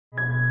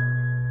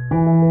Good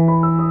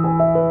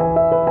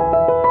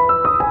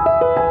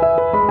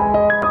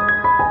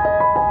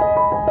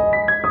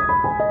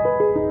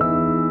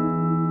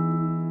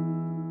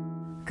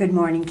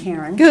morning,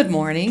 Karen. Good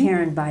morning.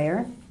 Karen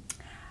Beyer.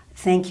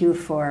 Thank you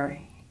for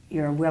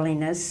your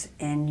willingness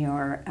and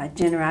your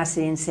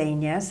generosity in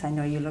saying yes. I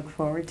know you look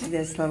forward to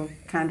this little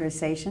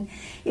conversation.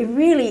 It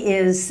really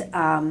is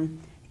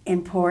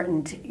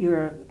important.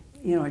 You're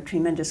a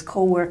tremendous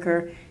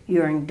co-worker.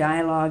 You're in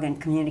dialogue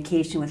and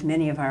communication with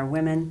many of our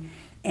women,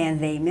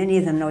 and many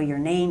of them know your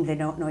name. They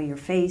don't know your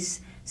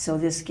face, so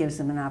this gives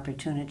them an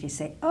opportunity to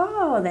say,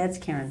 "Oh, that's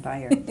Karen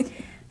Beyer."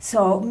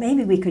 So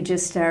maybe we could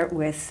just start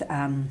with.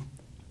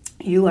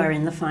 You are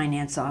in the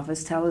finance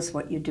office. Tell us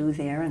what you do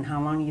there and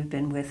how long you've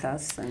been with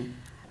us. And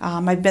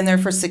I've been there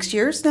for 6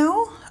 years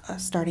now,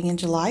 starting in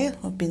July.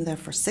 I've been there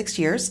for 6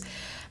 years.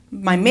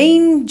 My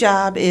main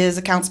job is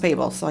accounts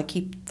payable, so I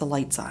keep the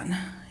lights on.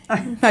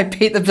 I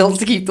pay the bills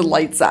to keep the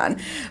lights on.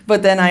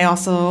 But then I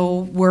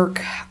also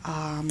work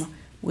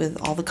with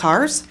all the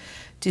cars,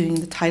 doing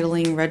the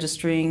titling,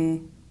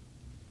 registering,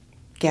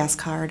 gas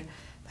card,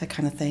 that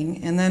kind of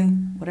thing, and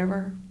then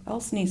whatever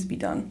else needs to be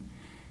done.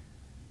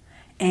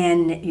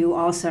 And you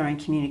also are in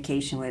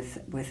communication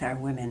with our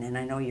women, and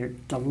I know you're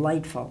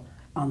delightful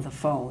on the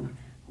phone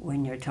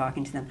when you're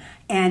talking to them.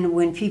 And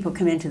when people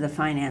come into the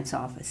finance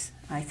office,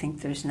 I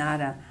think there's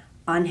not an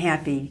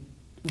unhappy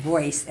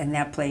voice in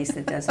that place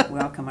that doesn't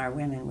welcome our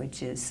women,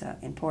 which is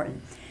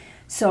important.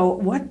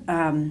 So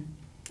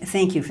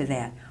thank you for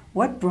that.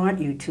 What brought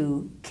you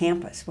to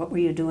campus? What were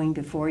you doing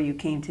before you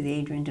came to the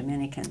Adrian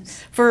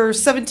Dominicans? For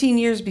 17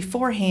 years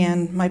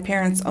beforehand, my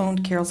parents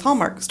owned Carol's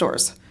Hallmark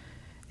stores.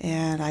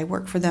 And I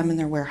worked for them in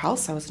their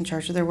warehouse. I was in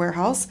charge of their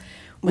warehouse.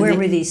 Where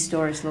were these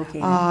stores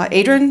located?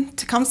 Adrian,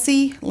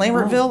 Tecumseh,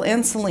 Lambertville,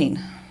 and Saline.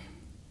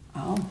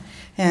 Oh.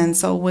 And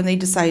so when they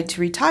decided to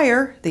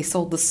retire, they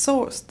sold the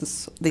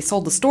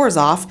stores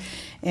off,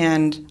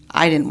 and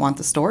I didn't want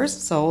the stores,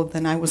 so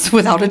then I was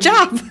without a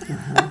job.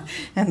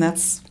 And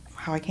that's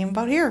how I came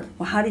about here.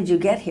 Well, how did you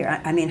get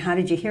here? I mean, how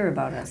did you hear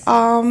about us?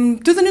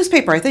 Through the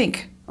newspaper, I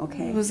think.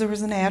 Okay. There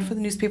was an ad for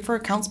the newspaper for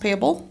accounts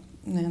payable.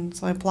 And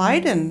so I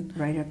applied, and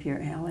right up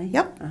your alley.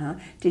 Yep.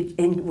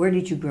 And where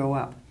did you grow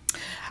up?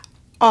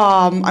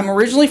 I'm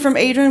originally from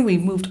Adrian. We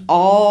moved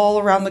all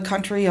around the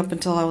country up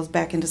until I was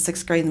back into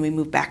 6th grade, and then we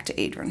moved back to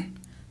Adrian.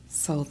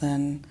 So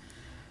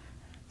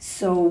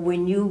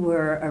when you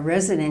were a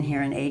resident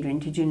here in Adrian,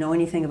 did you know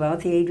anything about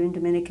the Adrian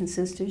Dominican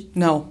Sisters?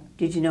 No.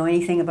 Did you know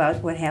anything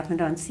about what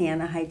happened on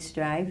Siena Heights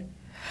Drive?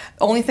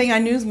 The only thing I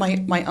knew is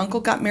my uncle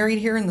got married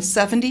here in the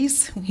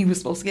 70s. He was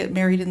supposed to get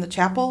married in the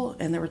chapel,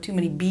 and there were too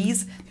many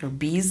bees. There were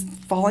bees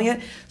falling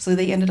it, so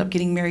they ended up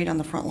getting married on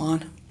the front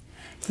lawn.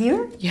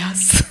 Here?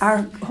 Yes.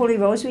 Our Holy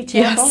Rosary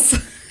Chapel? Yes.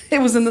 It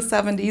was in the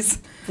 70s.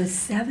 The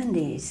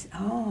 70s.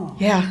 Oh.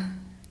 Yeah.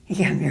 He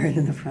got married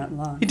in the front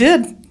lawn. He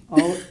did.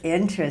 Oh,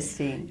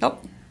 interesting.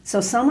 Yep. So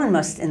someone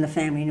in the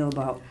family knew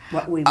about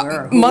what we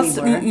were, who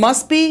we were.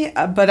 Must be,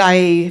 but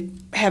I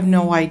have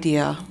no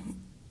idea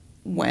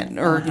when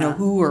or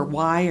who or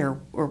why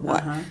or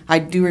what. I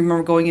do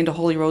remember going into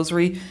Holy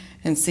Rosary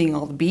and seeing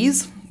all the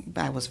bees.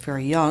 I was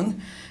very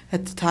young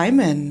at the time,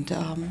 and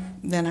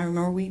then I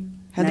remember we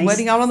had the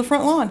wedding out on the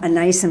front lawn. A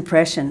nice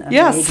impression of the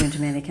Adrian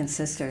Dominican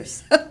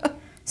Sisters.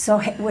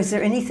 So was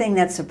there anything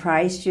that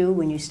surprised you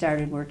when you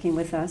started working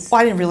with us? Well,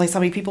 I didn't realize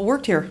how many people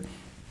worked here.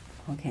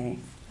 Okay.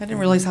 I didn't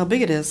realize how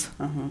big it is.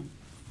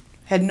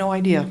 Had no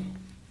idea.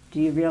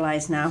 Do you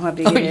realize now how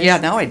big it is? Yeah,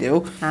 now I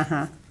do.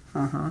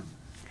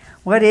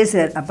 What is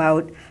it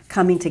about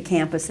coming to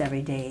campus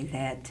every day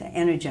that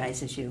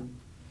energizes you?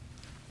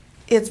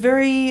 It's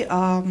very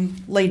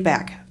laid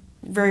back,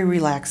 very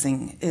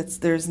relaxing.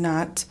 It's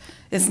not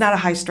a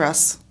high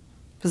stress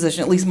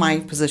position. At least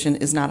my position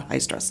is not a high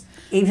stress.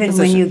 Even position.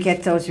 when you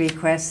get those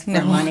requests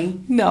for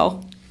money?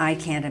 No. I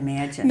can't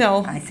imagine.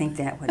 No. I think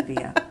that would be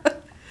an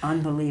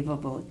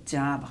unbelievable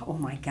job. Oh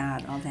my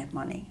God, all that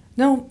money.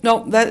 No.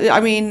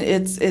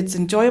 It's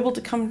enjoyable to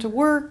come to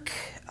work.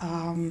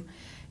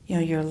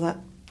 You're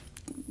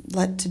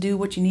let to do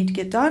what you need to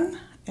get done,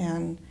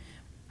 and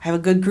have a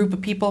good group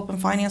of people up in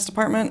finance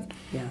department.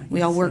 Yeah,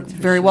 we all work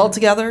very well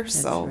together.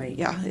 That's so right.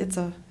 Yeah, it's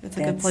a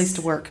good place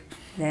to work.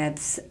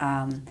 That's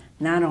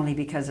not only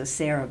because of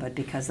Sarah, but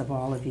because of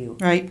all of you.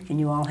 Right. And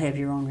you all have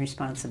your own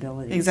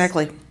responsibilities.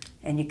 Exactly.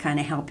 And you kind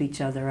of help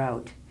each other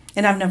out.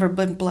 And I've never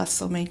been blessed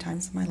so many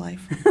times in my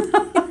life.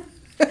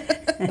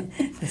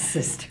 The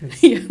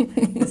sisters. Yeah.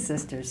 The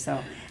sisters.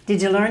 So,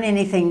 did you learn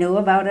anything new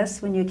about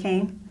us when you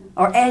came?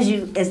 Or as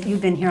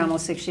you've been here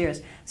almost 6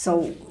 years, so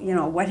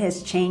what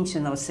has changed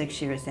in those 6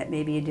 years that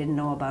maybe you didn't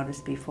know about us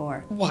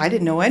before? Well, I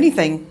didn't know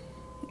anything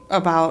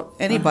about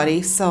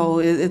anybody, so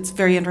it's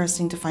very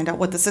interesting to find out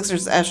what the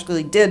Sisters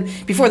actually did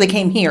before they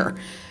came here.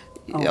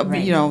 Oh,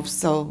 right.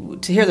 So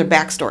to hear their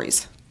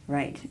backstories.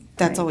 Right.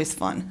 That's always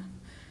fun.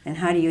 And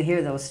how do you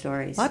hear those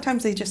stories? A lot of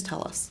times they just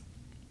tell us.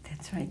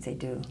 That's right, they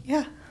do.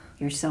 Yeah.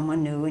 You're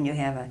someone new and you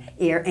have an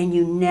air, and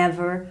you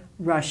never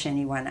rush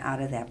anyone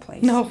out of that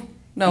place. No.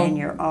 And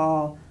you're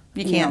all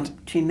You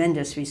can't.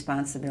 Tremendous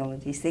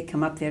responsibilities. They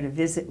come up there to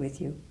visit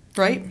with you.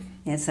 Right?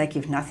 And it's like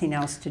you've nothing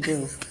else to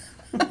do.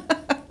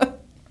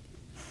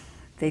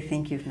 They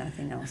think you've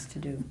nothing else to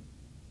do.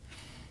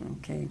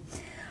 Okay.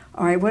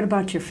 All right, what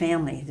about your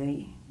family? Do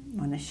you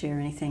want to share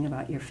anything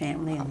about your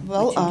family and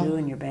what you do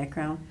and your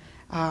background?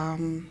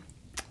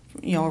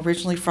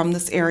 Originally from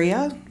this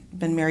area,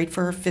 been married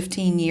for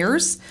 15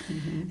 years,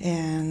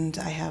 and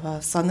I have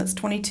a son that's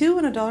 22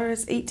 and a daughter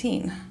that's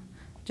 18.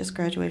 Just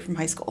graduated from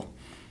high school.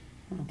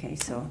 Okay,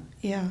 so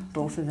yeah,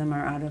 both of them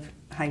are out of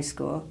high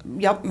school.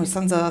 Yep, my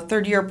son's a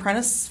third-year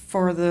apprentice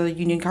for the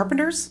Union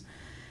Carpenters,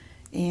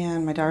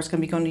 and my daughter's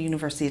going to be going to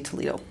University of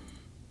Toledo.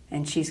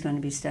 And she's going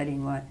to be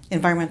studying what?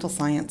 Environmental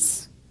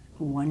science.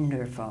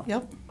 Wonderful.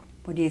 Yep.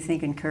 What do you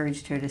think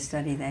encouraged her to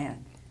study that?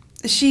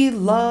 She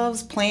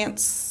loves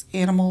plants,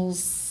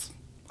 animals,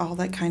 all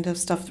that kind of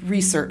stuff,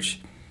 research.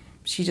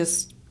 She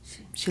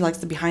likes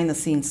the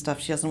behind-the-scenes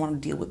stuff. She doesn't want to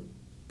deal with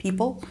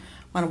people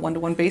on a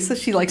one-to-one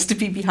basis. She likes to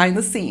be behind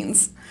the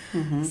scenes.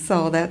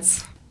 So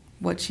that's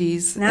what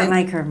she's... Not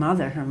like her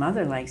mother. Her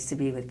mother likes to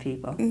be with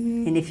people.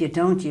 And if you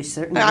don't, you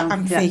certainly don't.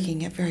 I'm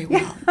faking it very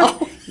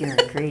well. You're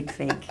a great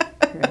fake.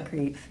 You're a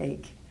great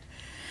fake.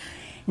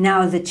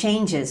 Now, the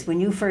changes. When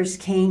you first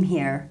came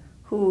here,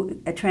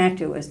 who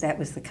attracted was that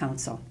was the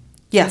council,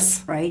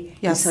 Yes. right?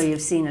 Yes. And so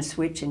you've seen a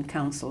switch in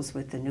councils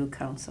with the new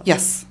council.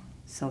 Yes.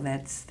 So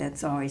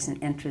that's always an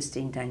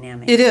interesting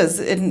dynamic. It is,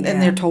 and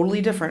they're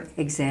totally different.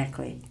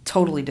 Exactly.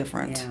 Totally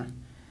different. Yeah.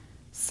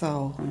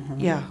 So,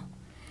 yeah.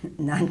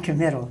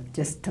 Non-committal,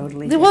 just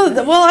totally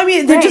different. Well, I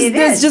mean, they're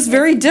Right, just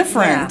very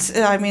different.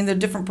 Yeah. I mean, they're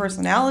different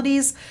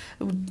personalities.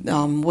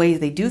 Way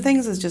they do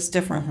things is just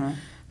different.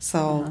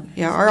 So,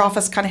 yeah, our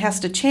office kind of has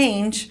to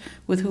change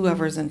with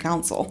whoever's in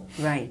council.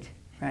 Right,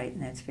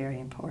 and that's very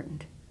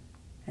important.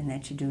 And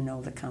that you do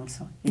know the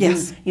council.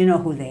 Yes. You know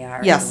who they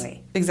are. Yes,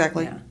 anyway.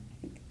 exactly. Yeah.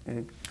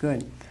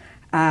 Good.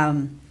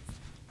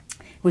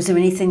 Was there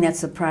anything that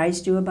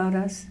surprised you about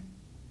us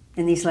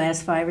in these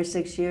last 5 or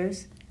 6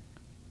 years?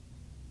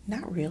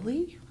 Not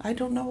really. I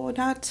don't know.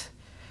 Not.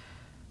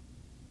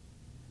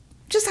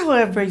 Just how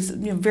everybody's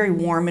very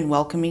warm and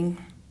welcoming.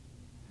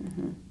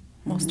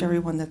 Most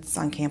everyone that's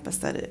on campus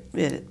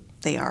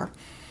they are.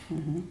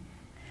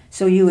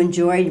 So you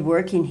enjoyed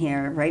working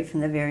here right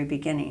from the very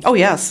beginning? Oh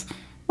yes,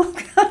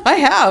 I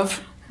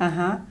have.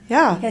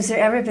 Yeah. Has there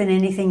ever been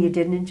anything you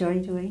didn't enjoy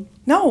doing?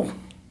 No.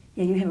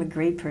 Yeah, you have a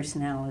great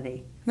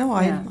personality. No,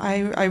 Yeah.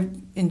 I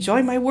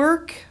enjoy my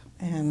work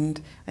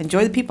and I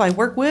enjoy the people I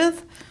work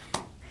with.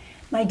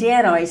 My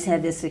dad always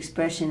had this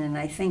expression, and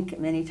I think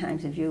many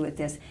times of you with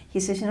this.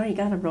 He says, you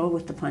got to roll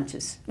with the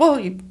punches.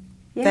 Well,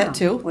 that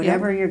too.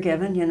 Whatever you're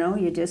given,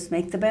 you just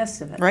make the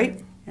best of it.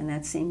 Right. And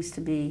that seems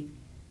to be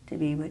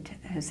what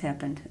has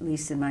happened, at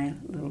least in my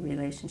little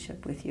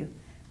relationship with you,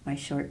 my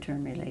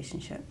short-term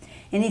relationship.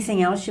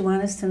 Anything else you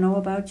want us to know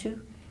about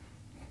you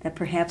that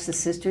perhaps the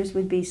sisters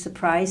would be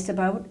surprised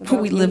about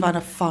We live on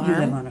a farm. You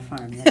live on a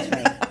farm, that's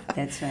right.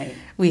 That's right.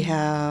 We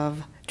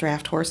have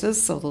draft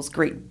horses, so those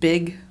great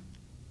big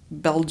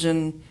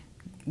Belgian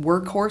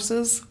work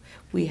horses.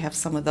 We have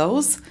some of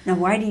those. Now,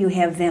 why do you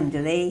have them?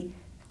 Do they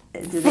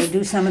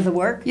do some of the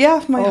work?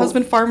 Yeah, my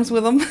husband farms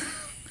with them.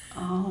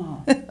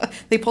 Oh.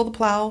 They pull the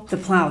plow. The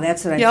plow,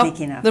 that's what I'm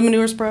thinking of. The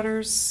manure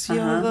spreaders,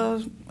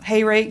 the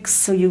hay rakes.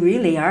 So you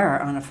really are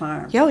on a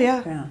farm. Yeah,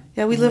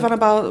 we live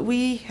on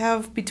we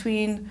have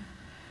between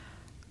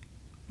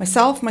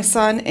myself, my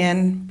son,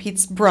 and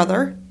Pete's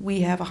brother,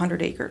 we have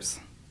 100 acres,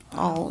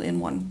 all in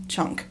one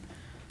chunk.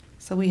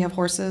 So we have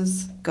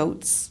horses,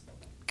 goats,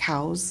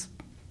 cows,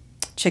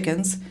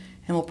 chickens,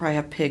 and we'll probably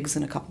have pigs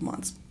in a couple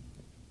months.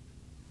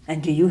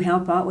 And do you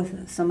help out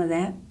with some of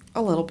that?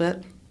 A little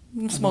bit.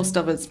 Most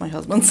of it's my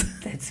husband's.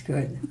 That's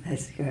good.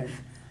 That's good.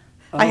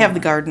 Oh, I have the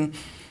garden.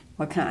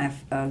 What kind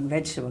of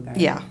vegetable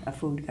garden? Yeah. A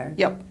food garden?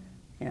 Yep.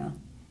 Yeah.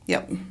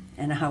 Yep.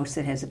 And a house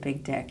that has a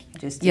big deck. You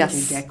just did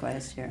Yes. your deck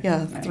last year.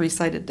 Yeah, Right.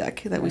 3-sided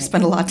deck that we Right.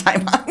 spend a lot of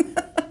time on.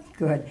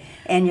 Good.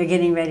 And you're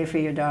getting ready for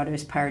your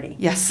daughter's party.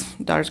 Yes,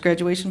 daughter's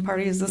graduation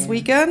party is this Yeah.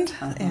 weekend,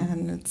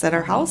 and it's at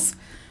our house.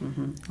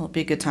 Mm-hmm. It'll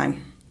be a good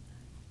time.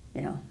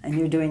 Yeah. And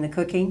you're doing the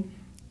cooking?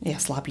 Yeah,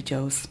 sloppy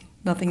joes.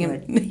 Nothing,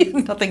 Good.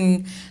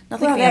 nothing Well,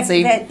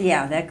 fancy.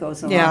 that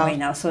goes a long Yeah. way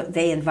now. So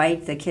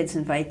the kids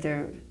invite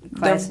their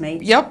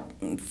classmates?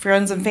 Yep,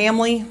 friends and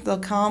family, they'll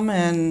come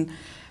and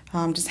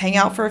just hang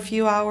out for a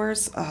few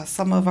hours.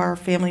 Some of our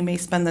family may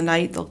spend the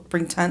night. They'll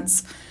bring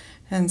tents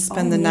and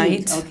spend the neat.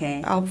 night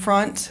Okay. out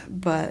front.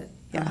 But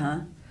yeah, Uh-huh.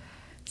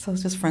 so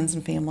it's just friends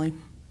and family.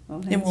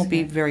 Well, It won't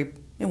be good.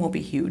 it won't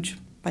be huge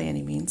by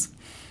any means.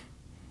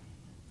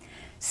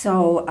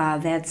 So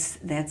that's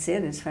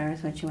it as far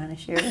as what you want to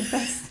share with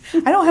us.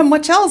 I don't have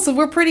much else. So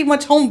we're pretty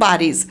much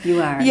homebodies.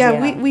 You are.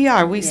 Yeah, we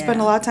are. We spend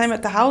Yeah. a lot of time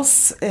at the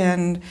house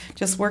and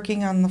just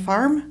working on the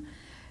farm.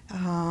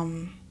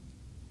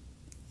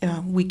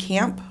 We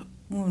camp.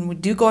 When we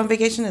do go on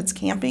vacation, it's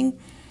camping.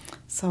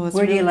 So it's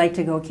Where do you like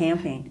to go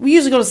camping? We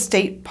usually go to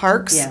state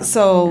parks. Yeah,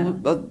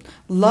 So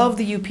love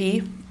the UP.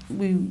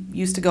 We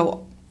used to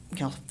go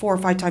 4 or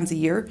 5 times a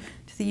year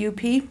to the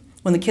UP.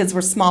 when the kids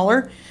were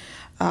smaller.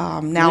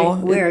 Now,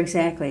 where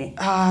exactly?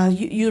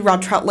 You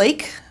around Trout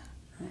Lake,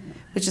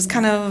 which is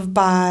kind of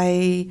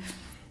by,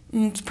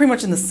 it's pretty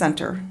much in the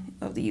center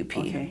of the UP.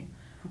 Okay.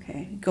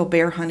 Okay. Go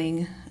bear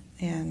hunting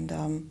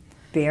and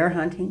Bear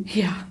hunting?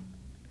 yeah,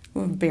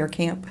 bear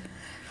camp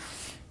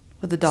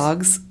with the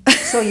dogs.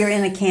 So you're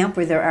in a camp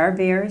where there are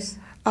bears?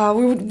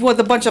 We're with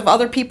a bunch of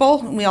other people,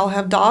 and we all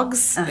have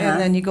dogs, Uh-huh. and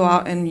then you go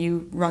out and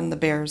you run the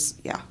bears.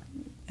 Yeah.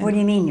 What do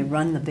you mean you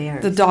run the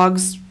bears? The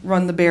dogs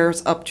run the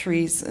bears up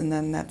trees, and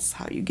then that's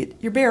how you get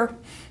your bear.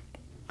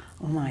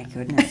 Oh my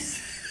goodness.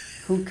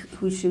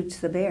 Who shoots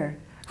the bear?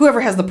 Whoever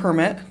has the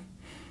permit.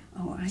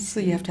 Oh, I see. So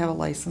you have to have a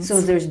license.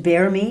 So there's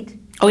bear meat?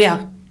 Oh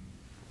yeah.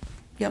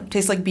 Yep,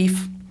 tastes like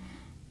beef.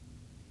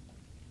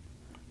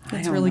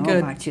 It's really good. I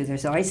don't know about you.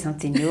 There's always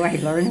something new I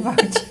learn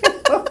about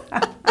you.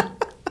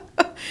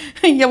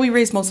 Yeah, we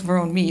raise most of our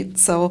own meat,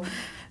 so.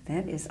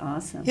 That is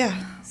awesome.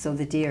 Yeah. So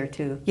the deer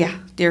too. Yeah,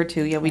 deer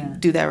too. Yeah, we Yeah.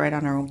 do that right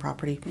on our own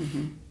property.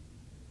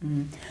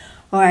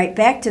 All right,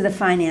 back to the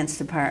finance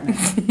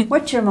department.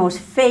 What's your most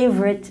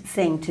favorite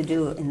thing to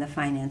do in the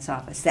finance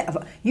office?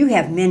 You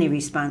have many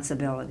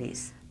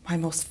responsibilities. My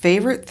most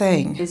favorite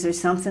thing. Is there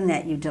something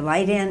that you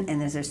delight in,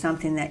 and is there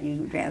something that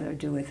you'd rather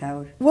do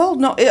without? Well,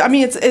 no, I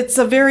mean, it's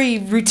a very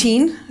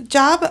routine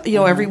job. You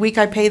know, every week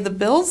I pay the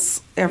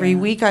bills. Every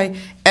week I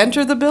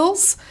enter the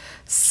bills.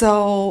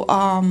 So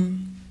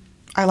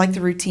I like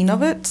the routine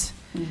of it.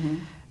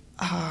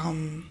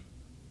 I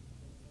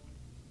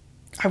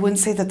wouldn't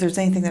say that there's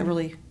anything that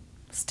really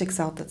sticks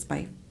out that's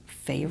my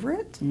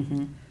favorite.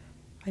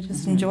 I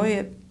just enjoy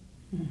it.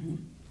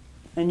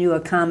 And you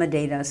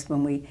accommodate us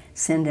when we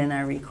send in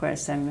our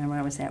requests. I remember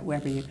I was at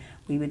Weber.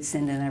 We would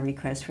send in our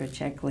request for a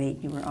check late.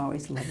 You were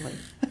always lovely.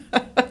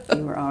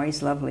 You were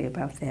always lovely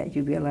about that.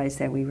 You realized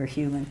that we were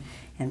human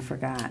and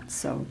forgot.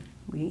 So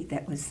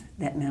that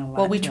meant a lot.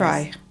 Well, we to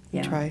try. us.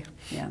 We try.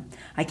 Yeah.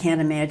 I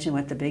can't imagine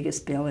what the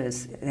biggest bill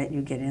is that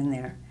you get in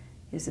there.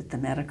 Is it the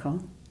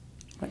medical?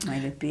 What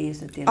might it be?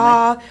 Is it the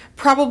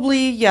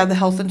probably, the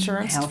health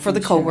insurance Health for the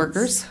insurance.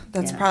 coworkers.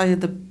 That's Yeah. probably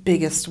the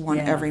biggest one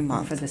Yeah, every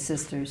month. for the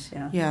sisters?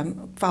 Yeah. Yeah,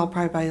 followed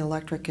probably by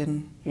electric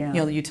and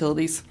the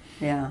utilities.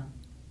 Yeah.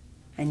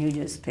 And you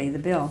just pay the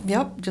bill.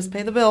 Yep, just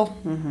pay the bill.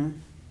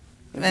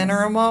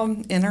 Enter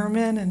them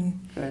in and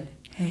Good.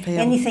 and pay 'em.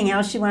 Anything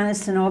else you want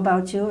us to know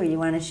about you, or you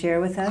want to share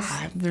with us?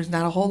 There's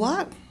not a whole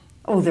lot.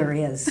 Oh, there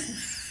is.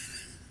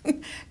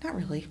 Not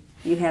really.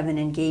 You have an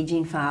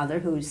engaging father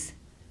who's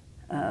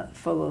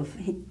full of.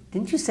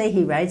 Didn't you say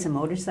he rides a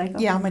motorcycle?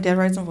 Yeah, my dad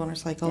rides a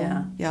motorcycle.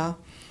 Yeah.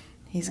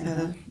 He's got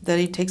that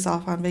he takes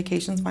off on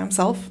vacations by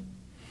himself.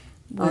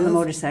 On the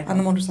motorcycle. On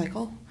the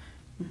motorcycle.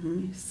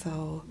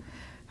 So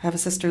I have a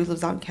sister who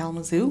lives out in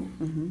Kalamazoo,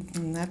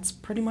 and that's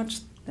pretty much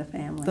The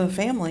family. the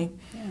family.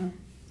 Yeah.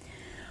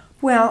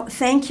 Well,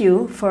 thank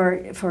you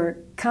for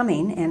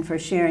coming and for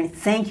sharing.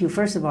 Thank you,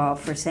 first of all,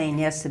 for saying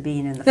yes to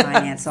being in the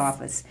finance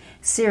office.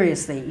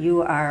 Seriously,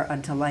 you are a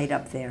delight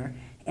up there,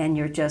 and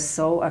you're just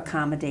so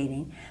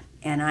accommodating.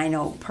 And I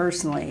know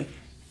personally,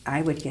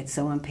 I would get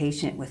so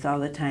impatient with all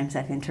the times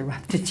I've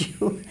interrupted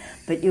you,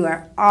 but you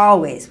are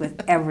always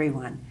with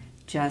everyone,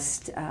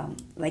 just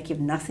like you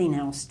have nothing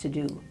else to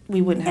do.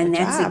 We wouldn't have and a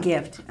job. And that's a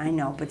gift, I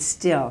know, but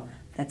still,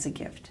 that's a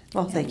gift.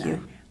 Well, thank And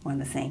you. I want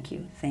to thank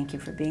you. Thank you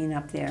for being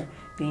up there,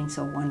 being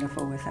so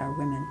wonderful with our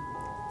women.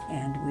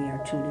 And we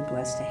are truly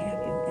blessed to have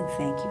you. And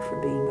thank you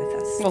for being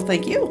with us. Well,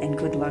 thank you. And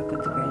good luck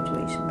with the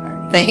graduation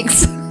party.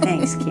 Thanks.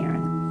 Thanks, Karen.